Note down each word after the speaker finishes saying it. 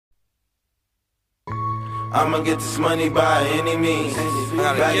I'ma get this money by any means.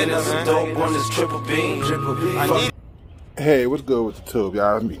 Bagging up some dope on this triple beam. Hey, what's good with the tube,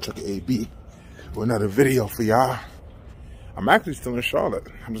 y'all? It's me, Trucker AB, with another video for y'all. I'm actually still in Charlotte.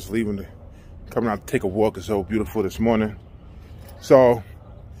 I'm just coming out to take a walk. It's so beautiful this morning. So,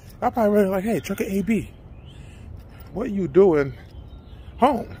 y'all probably really like, hey, Trucker AB, what are you doing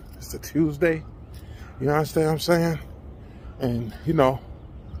home? It's a Tuesday. You understand what I'm saying? And, you know,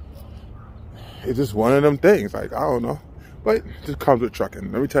 it's just one of them things. Like, I don't know. But it just comes with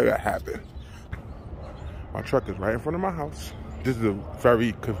trucking. Let me tell you what happened. My truck is right in front of my house. This is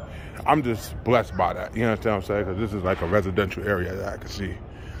I'm just blessed by that. You understand what I'm saying? Because this is like a residential area that I can see.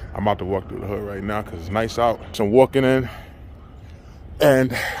 I'm about to walk through the hood right now because it's nice out. So I'm walking in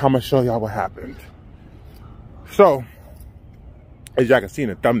and I'm going to show y'all what happened. So, as y'all can see in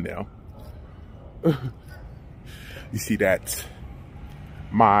the thumbnail, you see that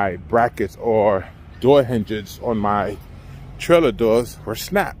my brackets or door hinges on my trailer doors were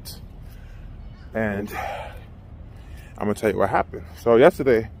snapped. And I'm gonna tell you what happened. So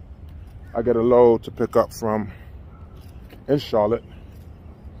yesterday, I got a load to pick up in Charlotte.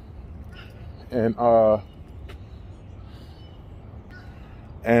 And I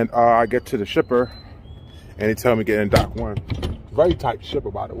get to the shipper and they tell me get in dock 1. Very tight shipper,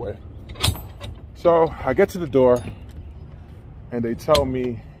 by the way. So I get to the door and they tell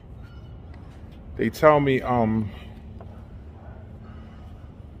me, I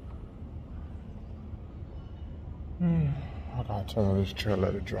gotta turn on this trailer,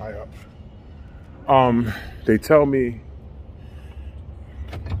 let it dry up. They tell me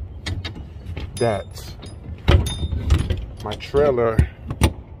that my trailer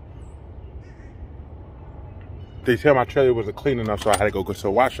wasn't clean enough, so I had to go to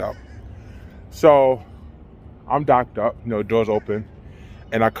a washout. So I'm docked up, you know, doors open,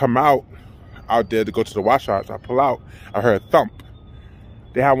 and I come out there to go to the washout. So I pull out, I heard a thump.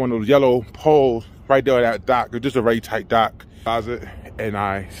 They had one of those yellow poles right there at that dock. It's just a very tight dock closet, and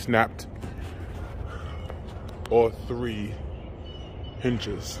I snapped all 3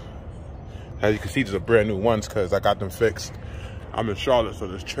 hinges. As you can see, these are brand new ones because I got them fixed. I'm in Charlotte, so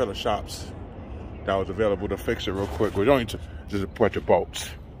there's trailer shops that was available to fix it real quick. We don't need to just a bunch of bolts.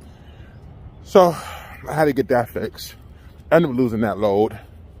 So I had to get that fixed. Ended up losing that load.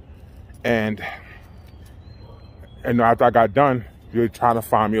 And after I got done, you're trying to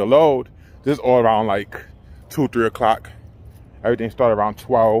find me a load. This is all around like 2, 3 o'clock. Everything started around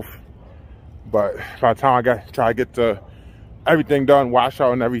 12. But by the time I try to get everything done, wash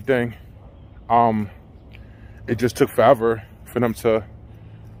out and everything, it just took forever for them to.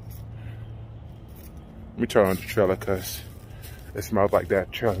 Let me turn on the trailer because it smells like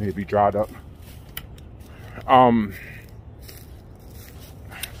that trailer need to be dried up.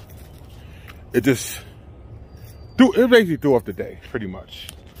 It basically threw off the day, pretty much.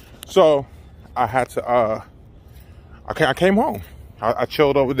 So I had to, I came home. I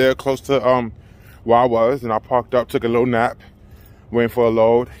chilled over there close to where I was, and I parked up, took a little nap, waiting for a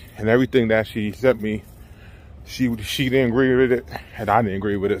load, and everything that she sent me, she didn't agree with it, and I didn't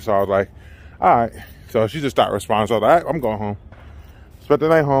agree with it. So I was like, all right. So she just started responding. So I was like, all right, I'm going home. Spent the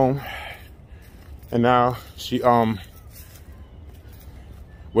night home, and now she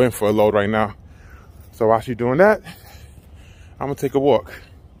waiting for a load right now. So while she's doing that, I'm gonna take a walk.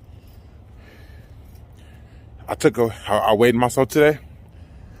 I weighed myself today.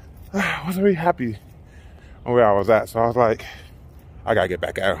 I wasn't really happy on where I was at. So I was like, I gotta get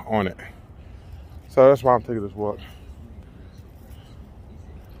back on it. So that's why I'm taking this walk.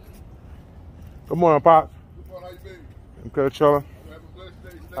 Good morning, Pop. Good morning, how you been? I'm good, chilling. Have a blessed day.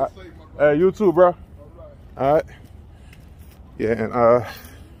 Stay safe, my brother. Hey, you too, bro. All right. Yeah, and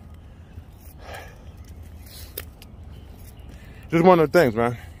just one of the things,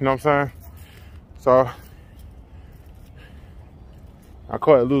 man. You know what I'm saying? So I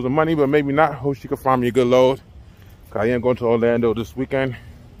call it losing money, but maybe not. Hope she can find me a good load. Cause I am going to Orlando this weekend,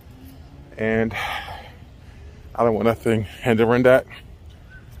 and I don't want nothing hindering that.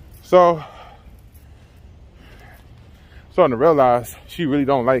 So starting to realize she really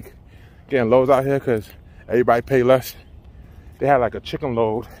don't like getting loads out here because everybody pay less. They had like a chicken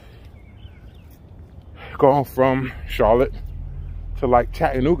load going from Charlotte to like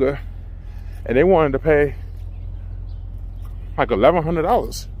Chattanooga, and they wanted to pay like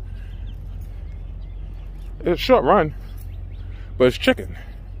 $1,100. It's a short run, but it's chicken,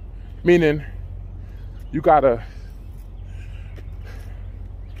 meaning you have to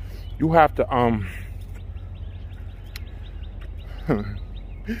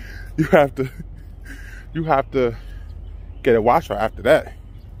you have to get a washer after that.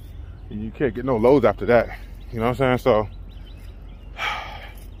 And you can't get no loads after that. You know what I'm saying? So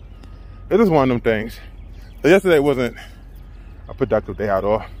it's just one of them things. So yesterday wasn't a productive day at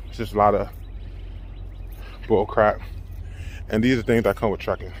all. It's just a lot of bull crap. And these are things that come with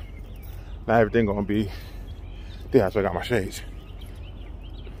trucking. Not everything gonna be, yeah, so I got my shades.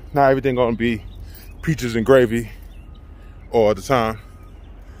 Not everything gonna be peaches and gravy all the time.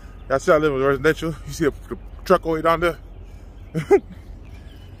 That's how I live in residential. You see the truck all the way down there?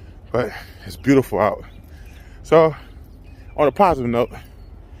 But it's beautiful out. So, on a positive note,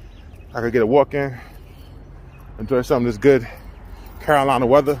 I could get a walk in, enjoy some of this good Carolina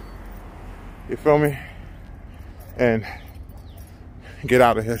weather. You feel me? And get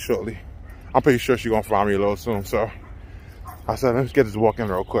out of here shortly. I'm pretty sure she's gonna find me a little soon. So I said, let's get this walk in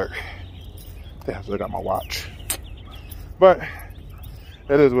real quick. Damn, so I got my watch. But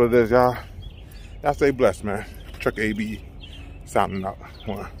it is what it is, y'all. Y'all stay blessed, man. Truck AB signing out.